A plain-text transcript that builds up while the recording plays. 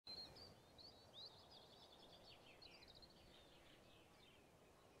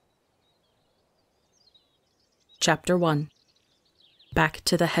Chapter 1. Back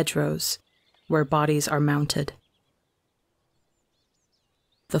to the hedgerows, where bodies are mounted.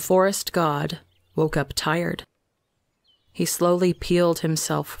 The forest god woke up tired. He slowly peeled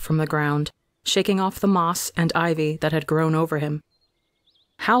himself from the ground, shaking off the moss and ivy that had grown over him.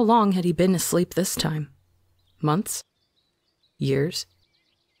 How long had he been asleep this time? Months? Years?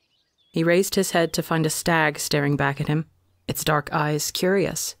 He raised his head to find a stag staring back at him, its dark eyes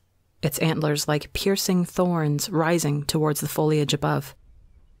curious, its antlers like piercing thorns rising towards the foliage above.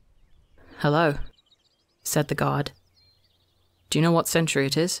 "Hello," said the god. "Do you know what century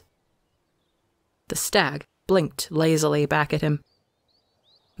it is?" The stag blinked lazily back at him.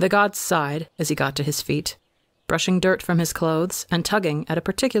 The god sighed as he got to his feet, brushing dirt from his clothes and tugging at a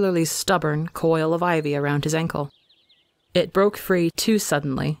particularly stubborn coil of ivy around his ankle. It broke free too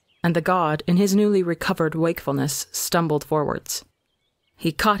suddenly, and the god, in his newly recovered wakefulness, stumbled forwards.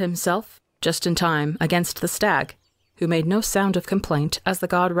 He caught himself, just in time, against the stag, who made no sound of complaint as the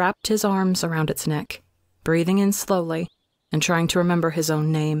god wrapped his arms around its neck, breathing in slowly and trying to remember his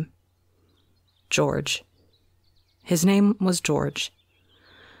own name. George. His name was George.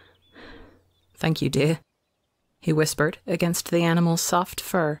 "Thank you, dear," he whispered against the animal's soft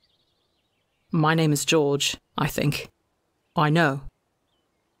fur. "My name is George, I think. I know."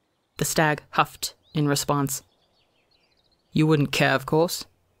 The stag huffed in response. "You wouldn't care, of course,"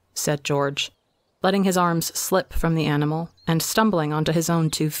 said George, letting his arms slip from the animal and stumbling onto his own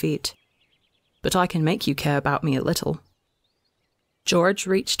 2 feet. "But I can make you care about me a little." George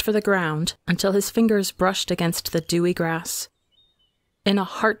reached for the ground until his fingers brushed against the dewy grass. In a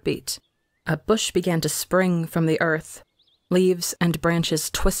heartbeat, a bush began to spring from the earth, leaves and branches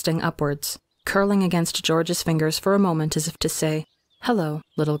twisting upwards, curling against George's fingers for a moment as if to say, "Hello,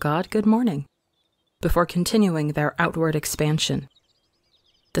 little god, good morning," before continuing their outward expansion.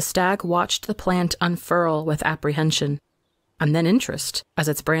 The stag watched the plant unfurl with apprehension, and then interest as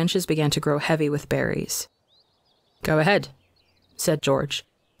its branches began to grow heavy with berries. "Go ahead," said George,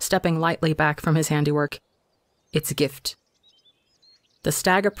 stepping lightly back from his handiwork. "It's a gift." The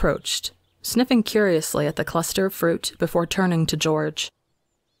stag approached, sniffing curiously at the cluster of fruit before turning to George.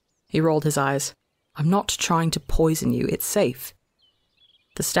 He rolled his eyes. "I'm not trying to poison you, it's safe."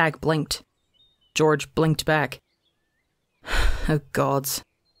 The stag blinked. George blinked back. "Oh, gods,"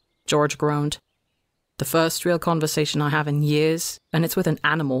 George groaned. "The first real conversation I have in years, and it's with an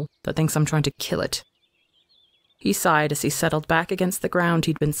animal that thinks I'm trying to kill it." He sighed as he settled back against the ground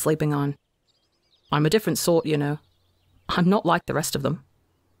he'd been sleeping on. "I'm a different sort, you know. I'm not like the rest of them."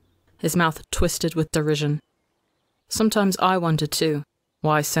 His mouth twisted with derision. "Sometimes I wonder, too,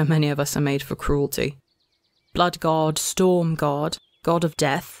 why so many of us are made for cruelty. Blood god, storm god, god of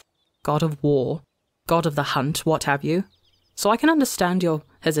death, god of war, god of the hunt, what have you. So I can understand your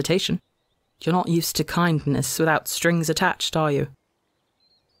hesitation. You're not used to kindness without strings attached, are you?"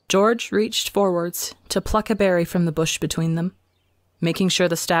 George reached forwards to pluck a berry from the bush between them. Making sure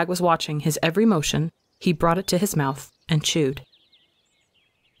the stag was watching his every motion, he brought it to his mouth and chewed.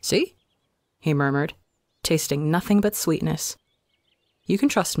 "See?" he murmured, tasting nothing but sweetness. "You can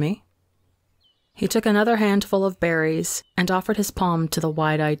trust me." He took another handful of berries and offered his palm to the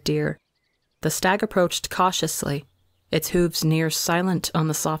wide-eyed deer. The stag approached cautiously, its hooves near silent on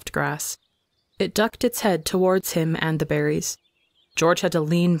the soft grass. It ducked its head towards him and the berries. George had to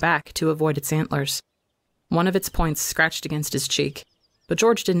lean back to avoid its antlers. One of its points scratched against his cheek, but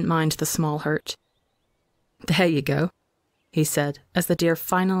George didn't mind the small hurt. "There you go," he said, as the deer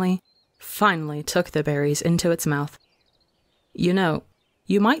finally took the berries into its mouth. "You know,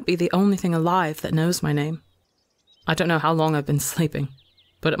 you might be the only thing alive that knows my name. I don't know how long I've been sleeping,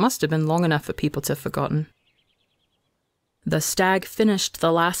 but it must have been long enough for people to have forgotten." The stag finished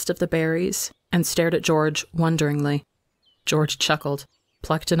the last of the berries and stared at George wonderingly. George chuckled,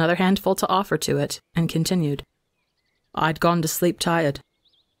 plucked another handful to offer to it, and continued. "I'd gone to sleep tired,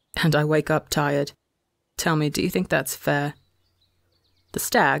 and I wake up tired. Tell me, do you think that's fair?" The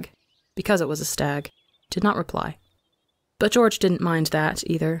stag, because it was a stag, did not reply. But George didn't mind that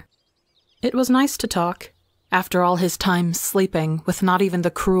either. It was nice to talk, after all his time sleeping with not even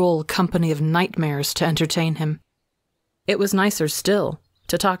the cruel company of nightmares to entertain him. It was nicer still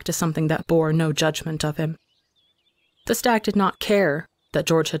to talk to something that bore no judgment of him. The stag did not care that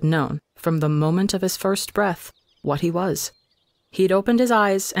George had known, from the moment of his first breath, what he was. He'd opened his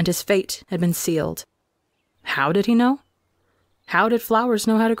eyes and his fate had been sealed. How did he know? How did flowers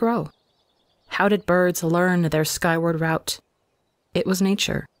know how to grow? How did birds learn their skyward route? It was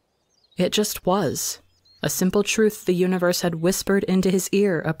nature. It just was. A simple truth the universe had whispered into his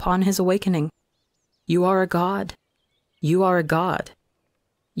ear upon his awakening. You are a god. You are a god.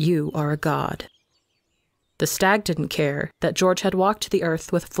 You are a god. The stag didn't care that George had walked the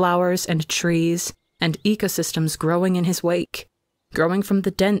earth with flowers and trees and ecosystems growing in his wake, growing from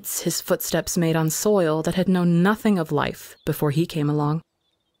the dents his footsteps made on soil that had known nothing of life before he came along.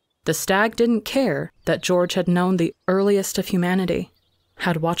 The stag didn't care that George had known the earliest of humanity,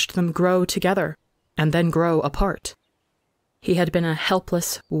 had watched them grow together and then grow apart. He had been a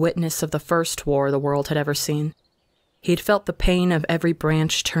helpless witness of the first war the world had ever seen. He'd felt the pain of every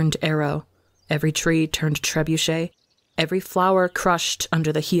branch turned arrow, every tree turned trebuchet, every flower crushed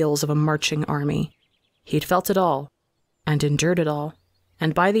under the heels of a marching army. He'd felt it all, and endured it all,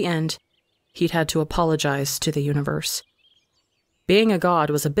 and by the end, he'd had to apologize to the universe. Being a god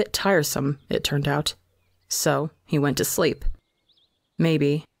was a bit tiresome, it turned out, so he went to sleep.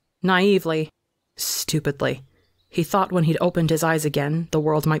 Maybe, naively, stupidly, he thought when he'd opened his eyes again, the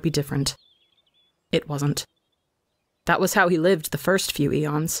world might be different. It wasn't. That was how he lived the first few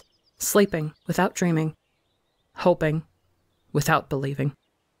eons, sleeping without dreaming, hoping without believing,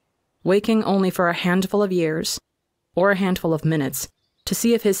 waking only for a handful of years, or a handful of minutes, to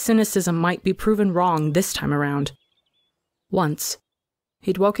see if his cynicism might be proven wrong this time around. Once,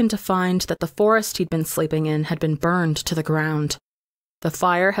 he'd woken to find that the forest he'd been sleeping in had been burned to the ground. The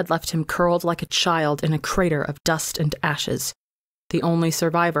fire had left him curled like a child in a crater of dust and ashes, the only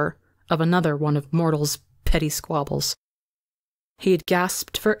survivor of another one of mortal's petty squabbles. He had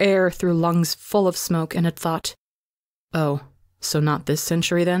gasped for air through lungs full of smoke and had thought, "Oh, so not this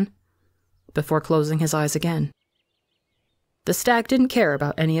century then?" before closing his eyes again. The stag didn't care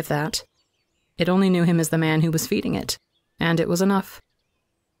about any of that. It only knew him as the man who was feeding it, and it was enough.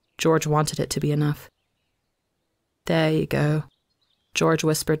 George wanted it to be enough. "There you go," George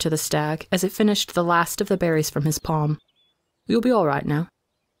whispered to the stag as it finished the last of the berries from his palm. "You'll be all right now."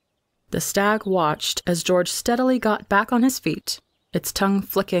 The stag watched as George steadily got back on his feet, its tongue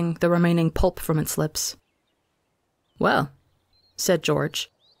flicking the remaining pulp from its lips. "Well," said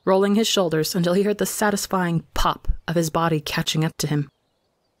George, rolling his shoulders until he heard the satisfying pop of his body catching up to him.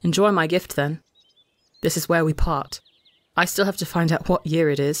 "Enjoy my gift, then. This is where we part. I still have to find out what year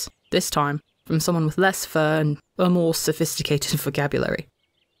it is, this time, from someone with less fur and a more sophisticated vocabulary."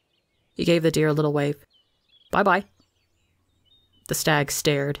 He gave the deer a little wave. "Bye-bye." The stag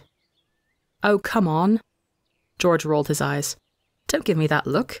stared. "Oh, come on." George rolled his eyes. "Don't give me that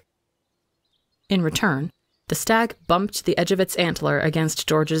look." In return, the stag bumped the edge of its antler against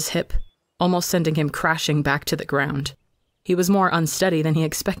George's hip, almost sending him crashing back to the ground. He was more unsteady than he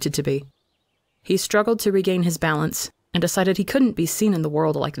expected to be. He struggled to regain his balance and decided he couldn't be seen in the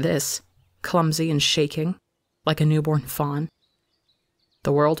world like this, clumsy and shaking, like a newborn fawn.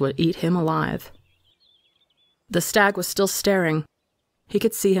 The world would eat him alive. The stag was still staring. He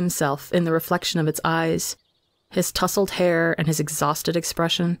could see himself in the reflection of its eyes, his tousled hair and his exhausted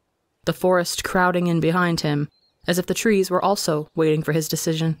expression, the forest crowding in behind him, as if the trees were also waiting for his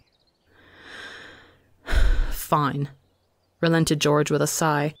decision. "Fine," relented George with a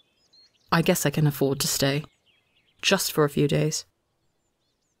sigh. "I guess I can afford to stay. Just for a few days."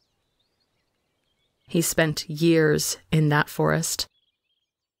 He spent years in that forest.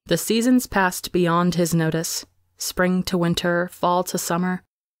 The seasons passed beyond his notice, spring to winter, fall to summer,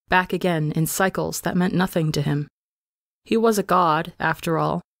 back again in cycles that meant nothing to him. He was a god, after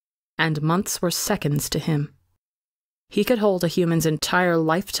all, and months were seconds to him. He could hold a human's entire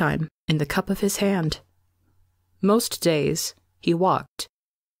lifetime in the cup of his hand. Most days, he walked.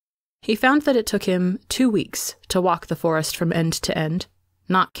 He found that it took him 2 weeks to walk the forest from end to end,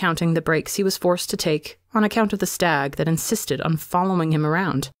 not counting the breaks he was forced to take on account of the stag that insisted on following him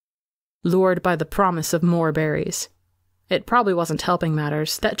around, lured by the promise of more berries. It probably wasn't helping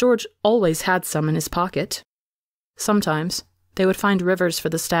matters that George always had some in his pocket. Sometimes they would find rivers for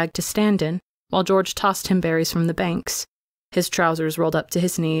the stag to stand in, while George tossed him berries from the banks, his trousers rolled up to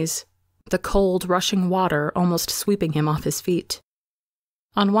his knees, the cold, rushing water almost sweeping him off his feet.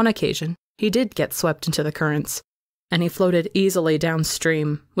 On one occasion, he did get swept into the currents, and he floated easily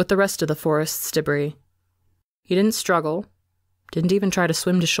downstream with the rest of the forest's debris. He didn't struggle, didn't even try to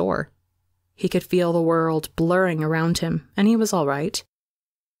swim to shore. He could feel the world blurring around him, and he was all right.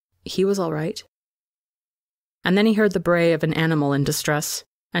 He was all right. And then he heard the bray of an animal in distress,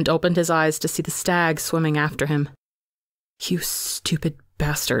 and opened his eyes to see the stag swimming after him. "You stupid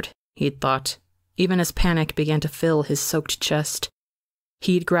bastard," he'd thought, even as panic began to fill his soaked chest.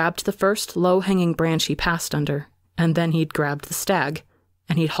 He'd grabbed the first low-hanging branch he passed under, and then he'd grabbed the stag,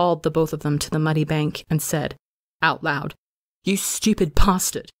 and he'd hauled the both of them to the muddy bank and said, out loud, "You stupid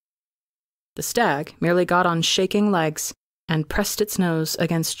bastard." The stag merely got on shaking legs and pressed its nose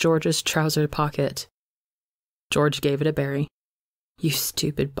against George's trouser pocket. George gave it a berry. "You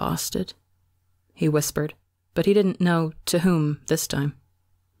stupid bastard," he whispered, but he didn't know to whom this time.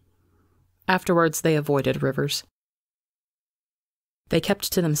 Afterwards, they avoided rivers. They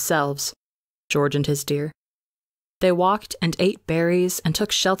kept to themselves, George and his deer. They walked and ate berries and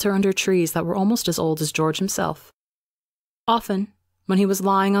took shelter under trees that were almost as old as George himself. Often, when he was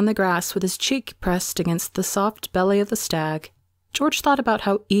lying on the grass with his cheek pressed against the soft belly of the stag, George thought about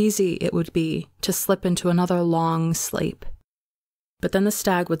how easy it would be to slip into another long sleep. But then the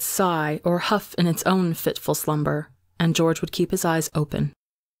stag would sigh or huff in its own fitful slumber, and George would keep his eyes open.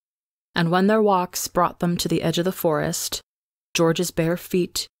 And when their walks brought them to the edge of the forest, George's bare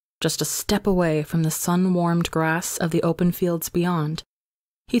feet just a step away from the sun-warmed grass of the open fields beyond,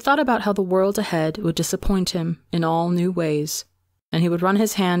 he thought about how the world ahead would disappoint him in all new ways, and he would run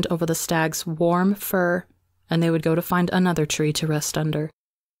his hand over the stag's warm fur, and they would go to find another tree to rest under.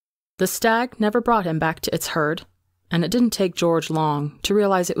 The stag never brought him back to its herd, and it didn't take George long to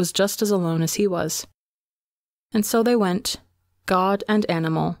realize it was just as alone as he was. And so they went, God and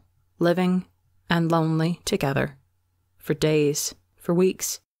animal, living and lonely together, for days, for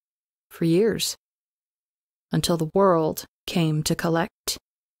weeks, for years, until the world came to collect.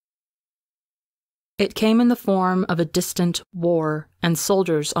 It came in the form of a distant war and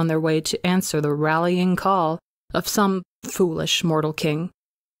soldiers on their way to answer the rallying call of some foolish mortal king,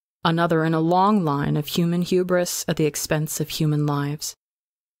 another in a long line of human hubris at the expense of human lives.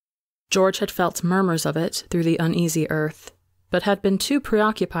 George had felt murmurs of it through the uneasy earth, but had been too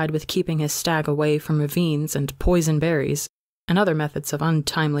preoccupied with keeping his stag away from ravines and poison berries and other methods of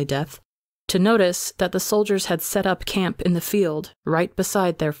untimely death, to notice that the soldiers had set up camp in the field right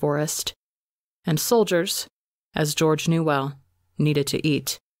beside their forest. And soldiers, as George knew well, needed to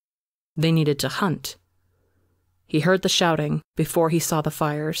eat. They needed to hunt. He heard the shouting before he saw the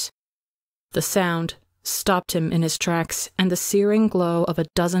fires. The sound stopped him in his tracks, and the searing glow of a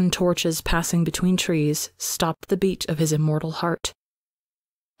dozen torches passing between trees stopped the beat of his immortal heart.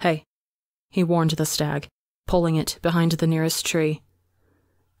 "Hey," he warned the stag, pulling it behind the nearest tree.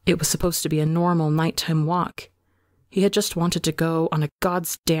 It was supposed to be a normal nighttime walk. He had just wanted to go on a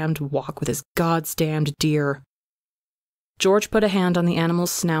God's-damned walk with his God's-damned deer. George put a hand on the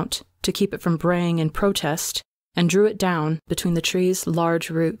animal's snout to keep it from braying in protest and drew it down between the tree's large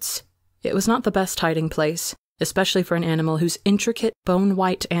roots. It was not the best hiding place, especially for an animal whose intricate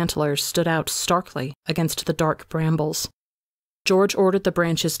bone-white antlers stood out starkly against the dark brambles. George ordered the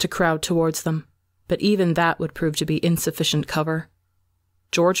branches to crowd towards them, but even that would prove to be insufficient cover.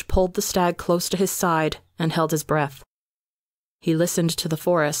 George pulled the stag close to his side and held his breath. He listened to the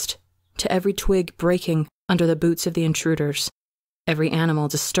forest, to every twig breaking under the boots of the intruders, every animal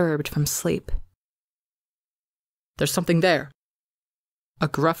disturbed from sleep. "There's something there." A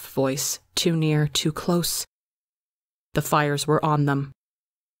gruff voice, too near, too close. The fires were on them.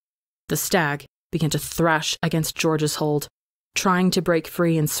 The stag began to thrash against George's hold, trying to break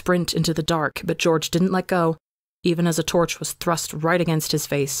free and sprint into the dark, but George didn't let go, even as a torch was thrust right against his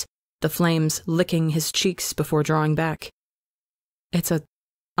face, the flames licking his cheeks before drawing back. "It's a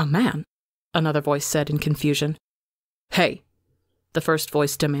man," another voice said in confusion. "Hey," the first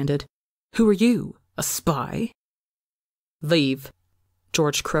voice demanded. "Who are you? A spy?" "Leave,"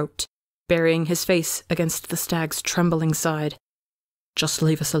 George croaked, burying his face against the stag's trembling side. "Just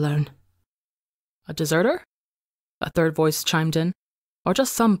leave us alone." "A deserter?" a third voice chimed in. "Or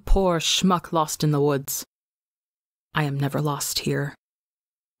just some poor schmuck lost in the woods?" "I am never lost here."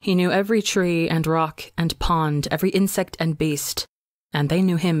 He knew every tree and rock and pond, every insect and beast, and they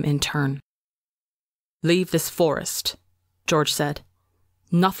knew him in turn. "Leave this forest," George said.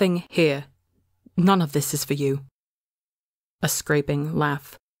 "Nothing here. None of this is for you." A scraping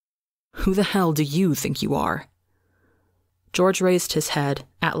laugh. "Who the hell do you think you are?" George raised his head,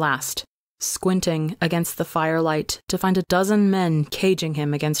 at last, squinting against the firelight to find a dozen men caging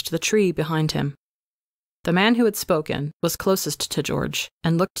him against the tree behind him. The man who had spoken was closest to George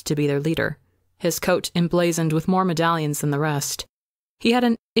and looked to be their leader, his coat emblazoned with more medallions than the rest. He had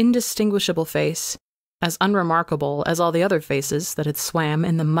an indistinguishable face, as unremarkable as all the other faces that had swam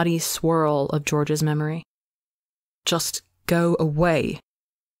in the muddy swirl of George's memory. "Just go away,"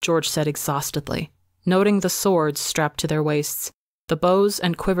 George said exhaustedly, noting the swords strapped to their waists, the bows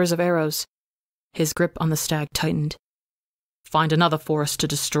and quivers of arrows. His grip on the stag tightened. "Find another forest to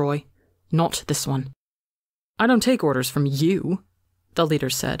destroy, not this one." "I don't take orders from you," the leader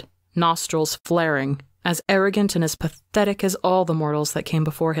said, nostrils flaring, as arrogant and as pathetic as all the mortals that came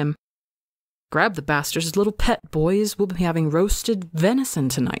before him. "Grab the bastard's little pet, boys. We'll be having roasted venison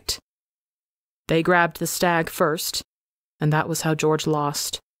tonight." They grabbed the stag first, and that was how George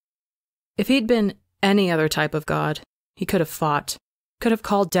lost. If he'd been any other type of god, he could have fought, could have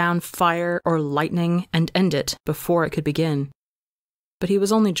called down fire or lightning and end it before it could begin. But he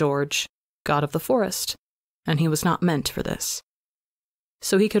was only George, god of the forest, and he was not meant for this.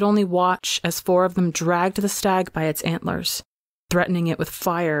 So he could only watch as 4 of them dragged the stag by its antlers, threatening it with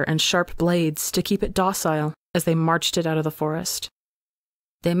fire and sharp blades to keep it docile as they marched it out of the forest.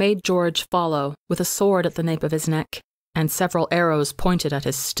 They made George follow with a sword at the nape of his neck and several arrows pointed at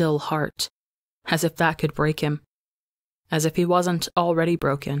his still heart, as if that could break him, as if he wasn't already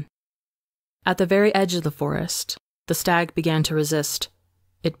broken. At the very edge of the forest, the stag began to resist.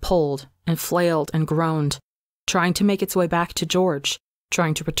 It pulled and flailed and groaned, trying to make its way back to George,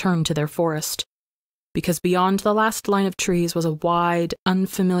 trying to return to their forest. Because beyond the last line of trees was a wide,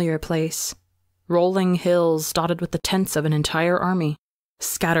 unfamiliar place, rolling hills dotted with the tents of an entire army,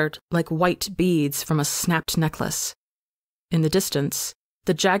 scattered like white beads from a snapped necklace. In the distance,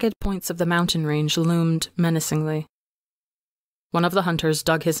 the jagged points of the mountain range loomed menacingly. One of the hunters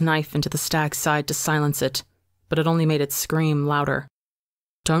dug his knife into the stag's side to silence it, but it only made it scream louder.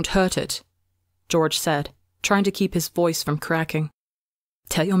 "Don't hurt it," George said, trying to keep his voice from cracking.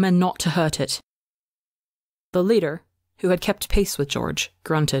 "Tell your men not to hurt it." The leader, who had kept pace with George,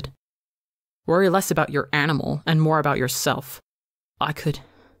 grunted. "Worry less about your animal and more about yourself. I could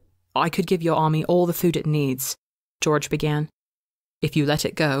give your army all the food it needs," George began. "If you let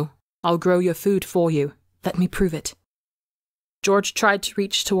it go, I'll grow your food for you. Let me prove it." George tried to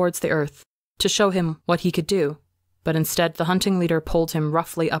reach towards the earth, to show him what he could do, but instead the hunting leader pulled him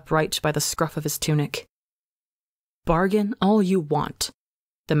roughly upright by the scruff of his tunic. "Bargain all you want,"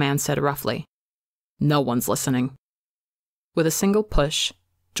 the man said roughly. "No one's listening." With a single push,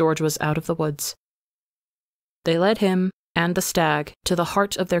 George was out of the woods. They led him and the stag to the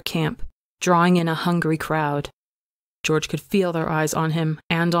heart of their camp, drawing in a hungry crowd. George could feel their eyes on him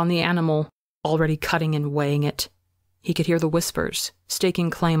and on the animal, already cutting and weighing it. He could hear the whispers, staking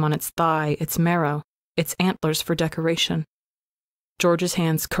claim on its thigh, its marrow, its antlers for decoration. George's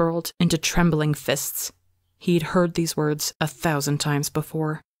hands curled into trembling fists. He'd heard these words 1,000 times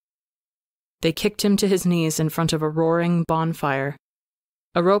before. They kicked him to his knees in front of a roaring bonfire.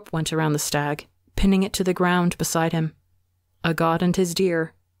 A rope went around the stag, pinning it to the ground beside him. A god and his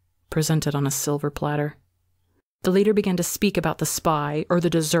deer, presented on a silver platter. The leader began to speak about the spy, or the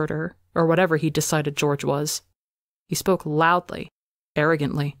deserter, or whatever he'd decided George was. He spoke loudly,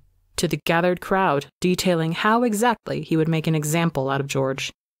 arrogantly, to the gathered crowd, detailing how exactly he would make an example out of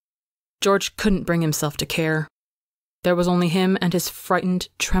George. George couldn't bring himself to care. There was only him and his frightened,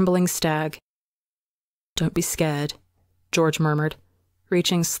 trembling stag. "Don't be scared," George murmured,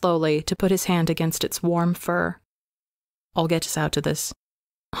 reaching slowly to put his hand against its warm fur. "I'll get us out of this.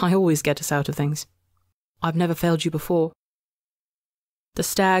 I always get us out of things. I've never failed you before." The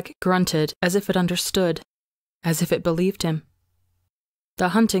stag grunted as if it understood, as if it believed him. The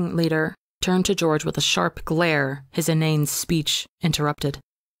hunting leader turned to George with a sharp glare his inane speech interrupted.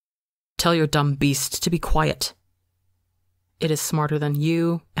 "Tell your dumb beast to be quiet. It is smarter than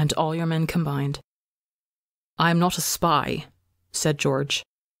you and all your men combined." "I am not a spy," said George,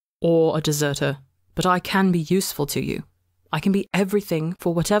 "or a deserter, but I can be useful to you. I can be everything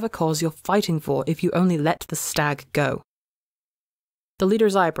for whatever cause you're fighting for if you only let the stag go." The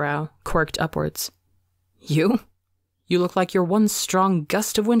leader's eyebrow quirked upwards. "You? You look like you're one strong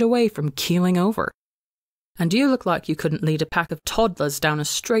gust of wind away from keeling over. And you look like you couldn't lead a pack of toddlers down a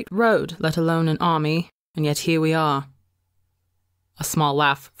straight road, let alone an army, and yet here we are." A small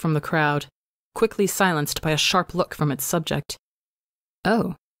laugh from the crowd, quickly silenced by a sharp look from its subject.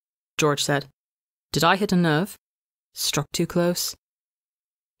 "Oh," George said. "Did I hit a nerve? Struck too close?"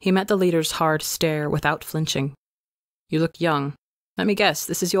 He met the leader's hard stare without flinching. "You look young. Let me guess,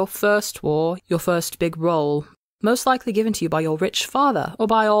 this is your first war, your first big role, most likely given to you by your rich father, or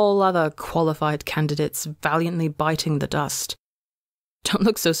by all other qualified candidates valiantly biting the dust. Don't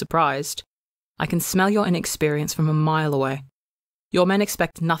look so surprised. I can smell your inexperience from a mile away. Your men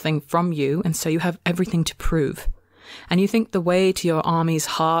expect nothing from you, and so you have everything to prove. And you think the way to your army's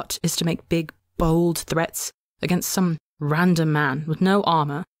heart is to make big, bold threats against some random man with no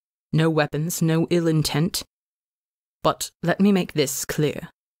armor, no weapons, no ill intent. But let me make this clear."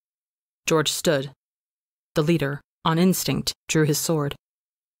 George stood. The leader, on instinct, drew his sword.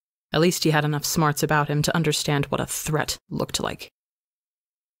 At least he had enough smarts about him to understand what a threat looked like.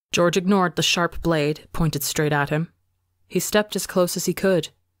 George ignored the sharp blade pointed straight at him. He stepped as close as he could,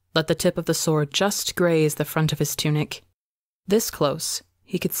 let the tip of the sword just graze the front of his tunic. This close,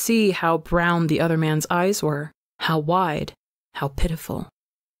 he could see how brown the other man's eyes were, how wide, how pitiful.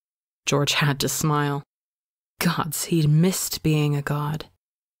 George had to smile. Gods, he'd missed being a god.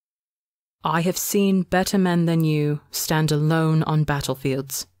 I have seen better men than you stand alone on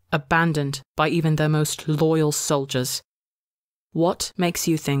battlefields, abandoned by even their most loyal soldiers. What makes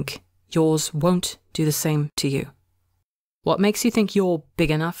you think yours won't do the same to you? What makes you think you're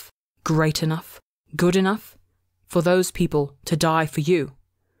big enough, great enough, good enough for those people to die for you?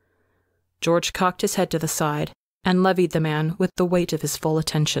 George cocked his head to the side and levied the man with the weight of his full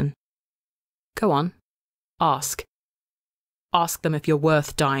attention. Go on. Ask. Ask them if you're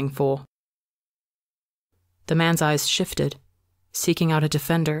worth dying for. The man's eyes shifted, seeking out a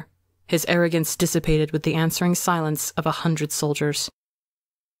defender, his arrogance dissipated with the answering silence of 100 soldiers.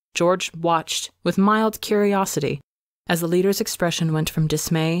 George watched with mild curiosity as the leader's expression went from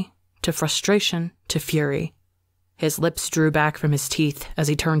dismay to frustration to fury. His lips drew back from his teeth as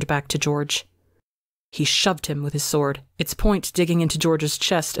he turned back to George. He shoved him with his sword, its point digging into George's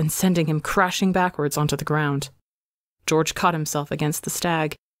chest and sending him crashing backwards onto the ground. George caught himself against the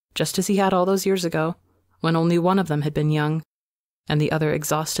stag, just as he had all those years ago, when only one of them had been young, and the other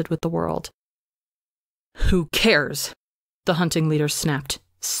exhausted with the world. Who cares? The hunting leader snapped,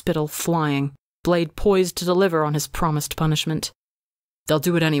 spittle flying, blade poised to deliver on his promised punishment. They'll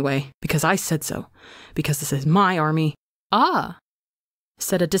do it anyway, because I said so, because this is my army. Ah,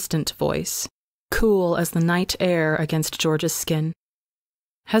 said a distant voice, cool as the night air against George's skin.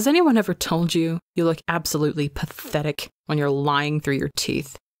 Has anyone ever told you you look absolutely pathetic when you're lying through your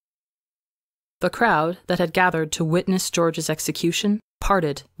teeth? The crowd that had gathered to witness George's execution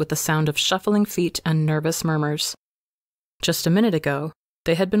parted with the sound of shuffling feet and nervous murmurs. Just a minute ago,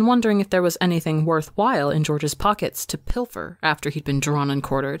 they had been wondering if there was anything worthwhile in George's pockets to pilfer after he'd been drawn and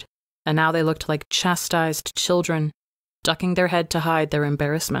quartered, and now they looked like chastised children, ducking their head to hide their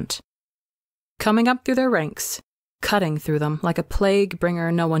embarrassment. Coming up through their ranks, cutting through them like a plague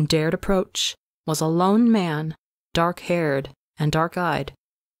bringer no one dared approach, was a lone man, dark-haired and dark-eyed.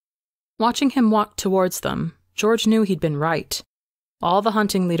 Watching him walk towards them, George knew he'd been right. All the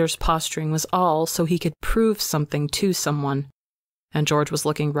hunting leader's posturing was all so he could prove something to someone, and George was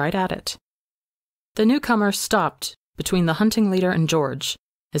looking right at it. The newcomer stopped between the hunting leader and George,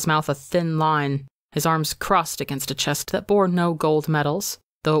 his mouth a thin line, his arms crossed against a chest that bore no gold medals,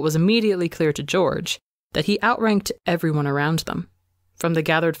 though it was immediately clear to George that he outranked everyone around them, from the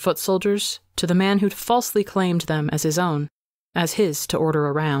gathered foot soldiers to the man who'd falsely claimed them as his own, as his to order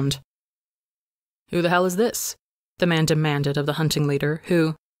around. Who the hell is this? The man demanded of the hunting leader,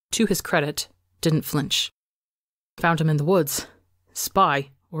 who, to his credit, didn't flinch. Found him in the woods. Spy,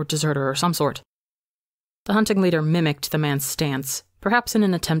 or deserter or some sort. The hunting leader mimicked the man's stance, perhaps in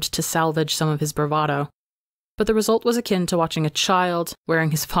an attempt to salvage some of his bravado, but the result was akin to watching a child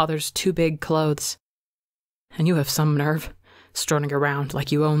wearing his father's too big clothes. And you have some nerve, strutting around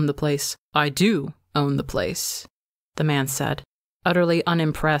like you own the place. I do own the place, the man said, utterly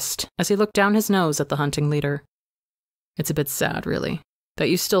unimpressed as he looked down his nose at the hunting leader. It's a bit sad, really, that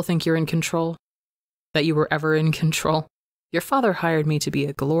you still think you're in control. That you were ever in control. Your father hired me to be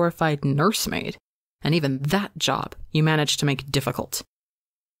a glorified nursemaid, and even that job you managed to make difficult.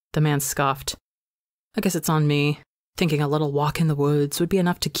 The man scoffed. I guess it's on me, thinking a little walk in the woods would be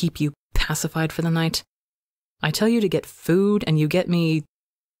enough to keep you pacified for the night. I tell you to get food, and you get me...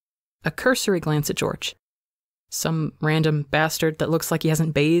 A cursory glance at George. Some random bastard that looks like he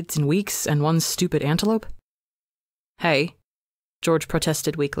hasn't bathed in weeks and one stupid antelope? Hey, George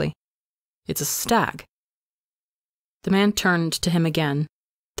protested weakly. It's a stag. The man turned to him again,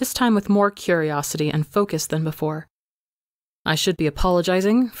 this time with more curiosity and focus than before. I should be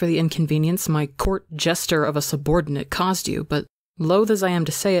apologizing for the inconvenience my court jester of a subordinate caused you, but loath as I am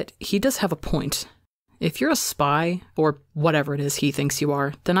to say it, he does have a point. If you're a spy, or whatever it is he thinks you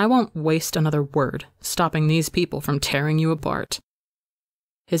are, then I won't waste another word, stopping these people from tearing you apart.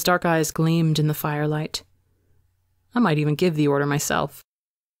 His dark eyes gleamed in the firelight. I might even give the order myself.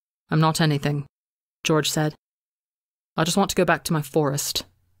 I'm not anything, George said. I just want to go back to my forest.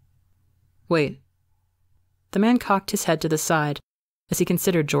 Wait. The man cocked his head to the side as he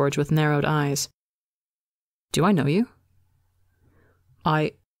considered George with narrowed eyes. Do I know you?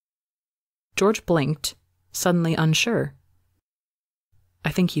 George blinked, suddenly unsure.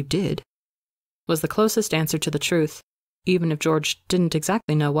 I think you did, was the closest answer to the truth, even if George didn't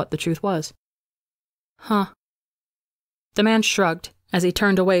exactly know what the truth was. Huh. The man shrugged as he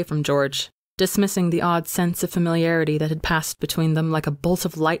turned away from George, dismissing the odd sense of familiarity that had passed between them like a bolt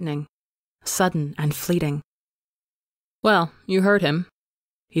of lightning, sudden and fleeting. Well, you heard him.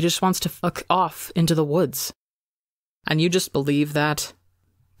 He just wants to fuck off into the woods. And you just believe that?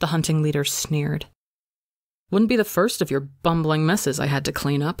 The hunting leader sneered. Wouldn't be the first of your bumbling messes I had to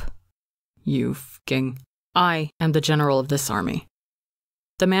clean up. You fucking... I am the general of this army.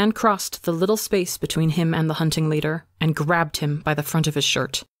 The man crossed the little space between him and the hunting leader and grabbed him by the front of his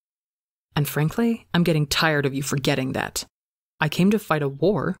shirt. And frankly, I'm getting tired of you forgetting that. I came to fight a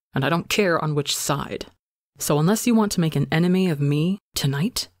war, and I don't care on which side. So unless you want to make an enemy of me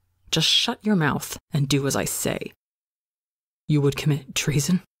tonight, just shut your mouth and do as I say. You would commit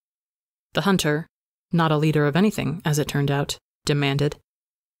treason? The hunter, not a leader of anything, as it turned out, demanded.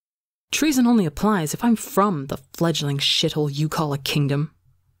 Treason only applies if I'm from the fledgling shithole you call a kingdom.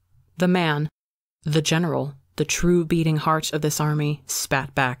 The man, the general, the true beating heart of this army,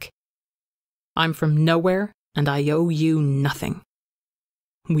 spat back. I'm from nowhere, and I owe you nothing.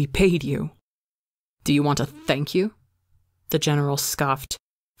 We paid you. Do you want a thank you? The general scoffed.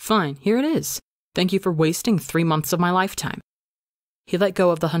 Fine, here it is. Thank you for wasting 3 months of my lifetime. He let go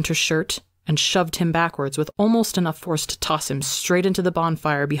of the hunter's shirt and shoved him backwards with almost enough force to toss him straight into the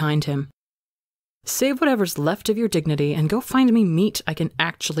bonfire behind him. Save whatever's left of your dignity and go find me meat I can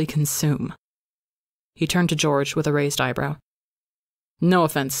actually consume. He turned to George with a raised eyebrow. No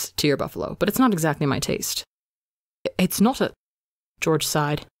offense to your buffalo, but it's not exactly my taste. It's not a... George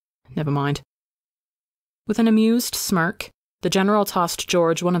sighed. Never mind. With an amused smirk, the general tossed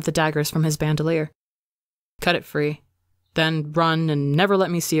George one of the daggers from his bandolier. Cut it free. Then run and never let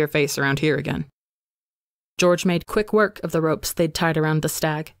me see your face around here again. George made quick work of the ropes they'd tied around the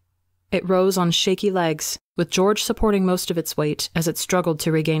stag. It rose on shaky legs, with George supporting most of its weight as it struggled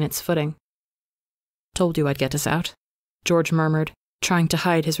to regain its footing. Told you I'd get us out, George murmured, trying to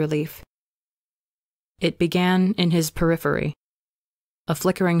hide his relief. It began in his periphery. A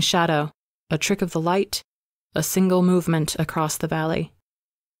flickering shadow, a trick of the light, a single movement across the valley.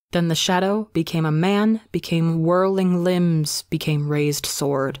 Then the shadow became a man, became whirling limbs, became raised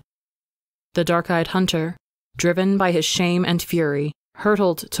sword. The dark-eyed hunter, driven by his shame and fury,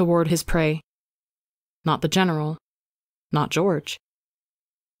 hurtled toward his prey. Not the general, not George.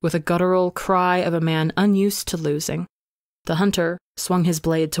 With a guttural cry of a man unused to losing, the hunter swung his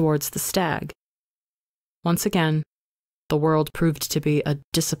blade towards the stag. Once again, the world proved to be a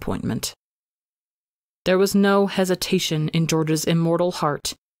disappointment. There was no hesitation in George's immortal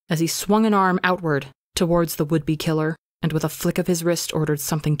heart as he swung an arm outward towards the would-be killer and with a flick of his wrist ordered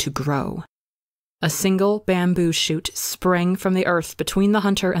something to grow. A single bamboo shoot sprang from the earth between the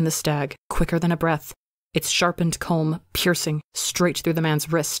hunter and the stag, quicker than a breath, its sharpened comb piercing straight through the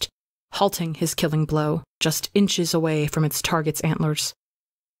man's wrist, halting his killing blow just inches away from its target's antlers.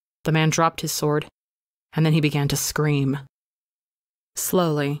 The man dropped his sword, and then he began to scream.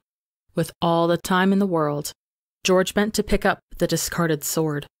 Slowly, with all the time in the world, George bent to pick up the discarded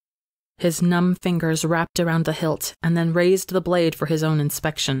sword. His numb fingers wrapped around the hilt and then raised the blade for his own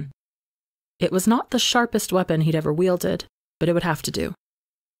inspection. It was not the sharpest weapon he'd ever wielded, but it would have to do.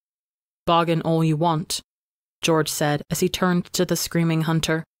 Boggin all you want, George said as he turned to the screaming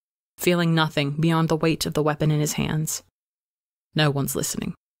hunter, feeling nothing beyond the weight of the weapon in his hands. No one's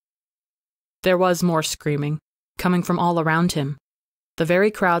listening. There was more screaming, coming from all around him. The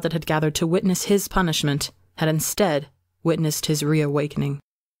very crowd that had gathered to witness his punishment had instead witnessed his reawakening.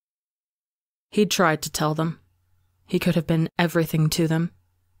 He'd tried to tell them. He could have been everything to them.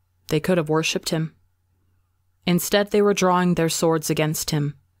 They could have worshipped him. Instead, they were drawing their swords against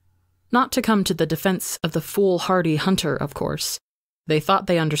him. Not to come to the defense of the foolhardy hunter, of course. They thought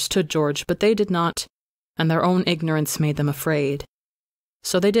they understood George, but they did not, and their own ignorance made them afraid.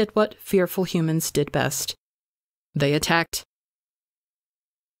 So they did what fearful humans did best. They attacked.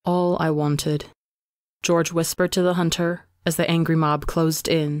 All I wanted, George whispered to the hunter as the angry mob closed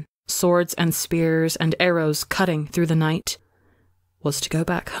in, swords and spears and arrows cutting through the night, was to go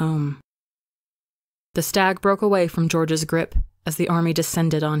back home. The stag broke away from George's grip as the army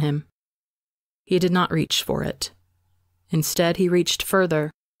descended on him. He did not reach for it. Instead, he reached further,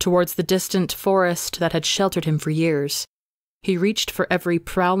 towards the distant forest that had sheltered him for years. He reached for every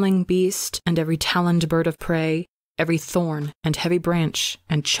prowling beast and every taloned bird of prey, every thorn and heavy branch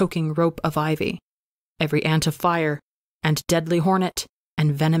and choking rope of ivy, every ant of fire and deadly hornet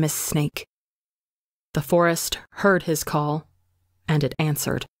and venomous snake. The forest heard his call, and it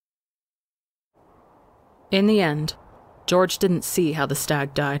answered. In the end, George didn't see how the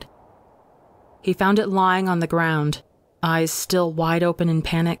stag died. He found it lying on the ground, eyes still wide open in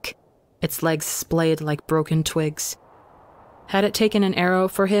panic, its legs splayed like broken twigs. Had it taken an arrow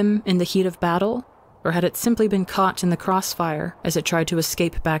for him in the heat of battle, or had it simply been caught in the crossfire as it tried to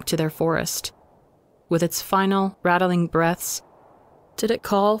escape back to their forest? With its final, rattling breaths, did it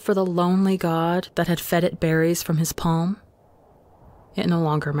call for the lonely god that had fed it berries from his palm? It no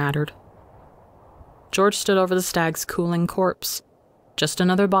longer mattered. George stood over the stag's cooling corpse, just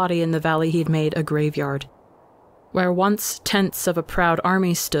another body in the valley he'd made a graveyard. Where once tents of a proud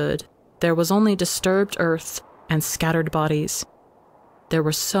army stood, there was only disturbed earth and scattered bodies. There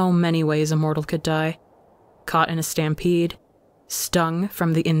were so many ways a mortal could die. Caught in a stampede, stung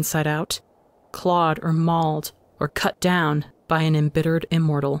from the inside out, clawed or mauled or cut down by an embittered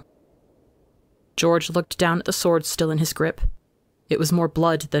immortal. George looked down at the sword still in his grip. It was more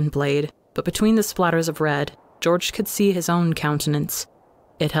blood than blade, but between the splatters of red, George could see his own countenance.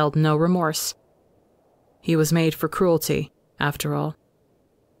 It held no remorse. He was made for cruelty, after all.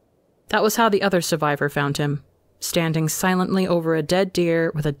 That was how the other survivor found him, standing silently over a dead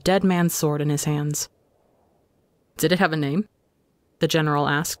deer with a dead man's sword in his hands. "Did it have a name?" the general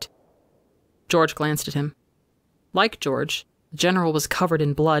asked. George glanced at him. Like George, the general was covered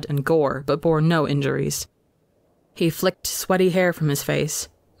in blood and gore, but bore no injuries. He flicked sweaty hair from his face,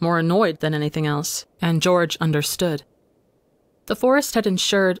 more annoyed than anything else, and George understood. The forest had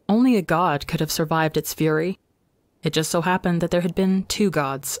ensured only a god could have survived its fury. It just so happened that there had been 2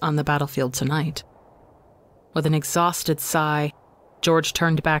 gods on the battlefield tonight. With an exhausted sigh, George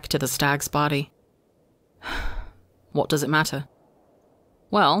turned back to the stag's body. "What does it matter?"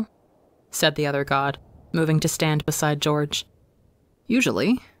 "Well," said the other god, moving to stand beside George.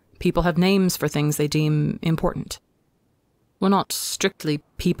 "Usually, people have names for things they deem important. We're not strictly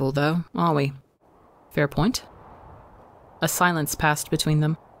people, though, are we? Fair point?" A silence passed between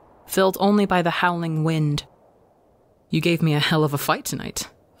them, filled only by the howling wind. "You gave me a hell of a fight tonight.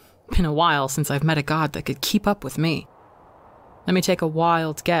 Been a while since I've met a god that could keep up with me." "Let me take a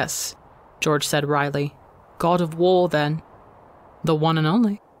wild guess," George said wryly. "God of war, then." "The one and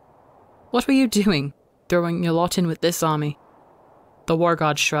only." "What were you doing, throwing your lot in with this army?" The war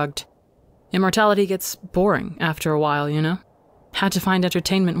god shrugged. "Immortality gets boring after a while, you know. Had to find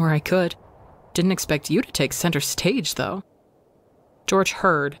entertainment where I could. Didn't expect you to take center stage, though." George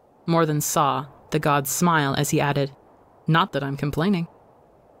heard, more than saw, the god smile as he added, "Not that I'm complaining."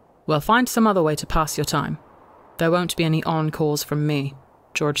 "Well, find some other way to pass your time. There won't be any encores from me,"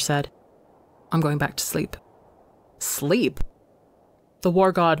 George said. "I'm going back to sleep." "Sleep?" The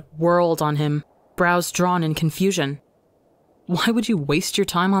war god whirled on him, brows drawn in confusion. "Why would you waste your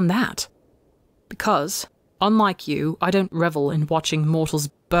time on that?" "Because, unlike you, I don't revel in watching mortals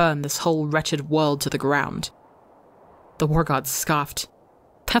burn this whole wretched world to the ground." The war god scoffed.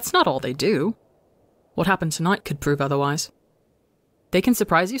 "That's not all they do. What happened tonight could prove otherwise. They can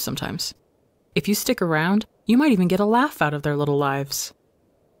surprise you sometimes. If you stick around, you might even get a laugh out of their little lives."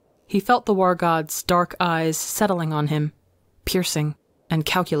 He felt the war god's dark eyes settling on him, piercing and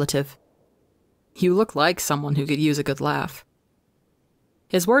calculative. "You look like someone who could use a good laugh."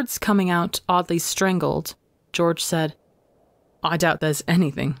 His words coming out oddly strangled, George said, "I doubt there's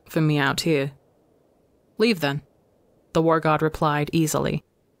anything for me out here." "Leave then," the war god replied easily.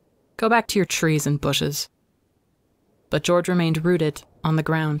 "Go back to your trees and bushes." But George remained rooted on the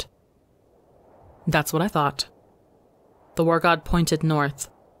ground. "That's what I thought." The war god pointed north.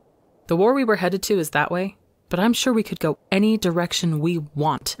 "The war we were headed to is that way, but I'm sure we could go any direction we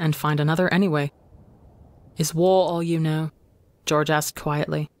want and find another anyway." "Is war all you know?" George asked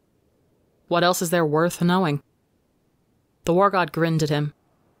quietly. "What else is there worth knowing?" The war god grinned at him.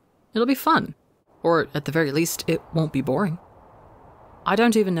 "It'll be fun. Or, at the very least, it won't be boring. I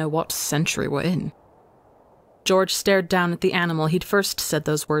don't even know what century we're in." George stared down at the animal he'd first said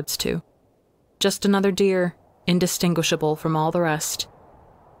those words to. Just another deer, indistinguishable from all the rest.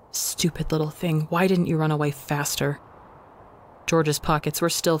 Stupid little thing, why didn't you run away faster? George's pockets were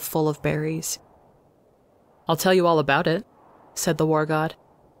still full of berries. "I'll tell you all about it," said the war god.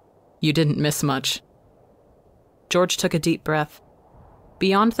 "You didn't miss much." George took a deep breath.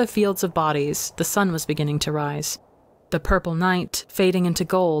 Beyond the fields of bodies, the sun was beginning to rise, the purple night fading into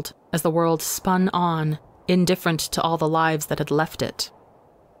gold as the world spun on, indifferent to all the lives that had left it.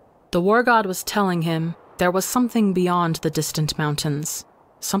 The war god was telling him there was something beyond the distant mountains,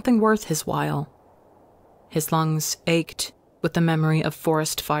 something worth his while. His lungs ached with the memory of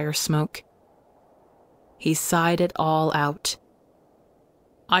forest fire smoke. He sighed it all out.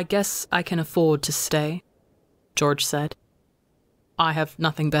 "I guess I can afford to stay," George said. "I have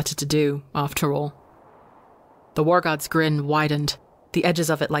nothing better to do, after all." The war god's grin widened, the edges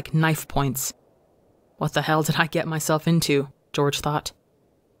of it like knife points. What the hell did I get myself into? George thought.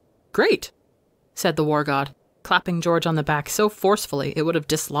 "Great," said the war god, clapping George on the back so forcefully it would have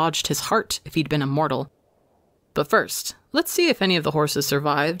dislodged his heart if he'd been immortal. "But first, let's see if any of the horses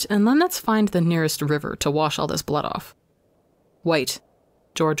survived, and then let's find the nearest river to wash all this blood off." "Wait,"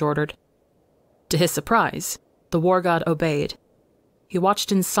 George ordered. To his surprise, the war god obeyed. He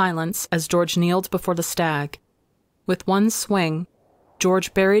watched in silence as George kneeled before the stag. With one swing,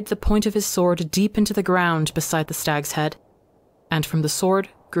 George buried the point of his sword deep into the ground beside the stag's head, and from the sword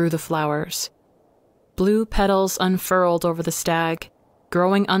grew the flowers. Blue petals unfurled over the stag,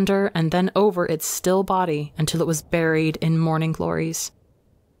 growing under and then over its still body until it was buried in morning glories.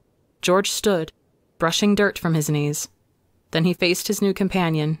 George stood, brushing dirt from his knees. Then he faced his new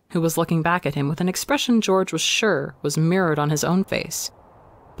companion, who was looking back at him with an expression George was sure was mirrored on his own face.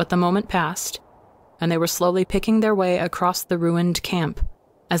 But the moment passed, and they were slowly picking their way across the ruined camp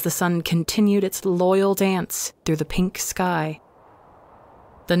as the sun continued its loyal dance through the pink sky.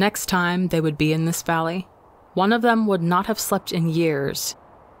 The next time they would be in this valley, one of them would not have slept in years.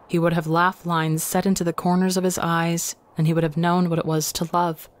 He would have laugh lines set into the corners of his eyes, and he would have known what it was to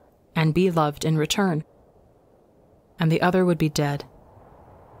love and be loved in return. And the other would be dead.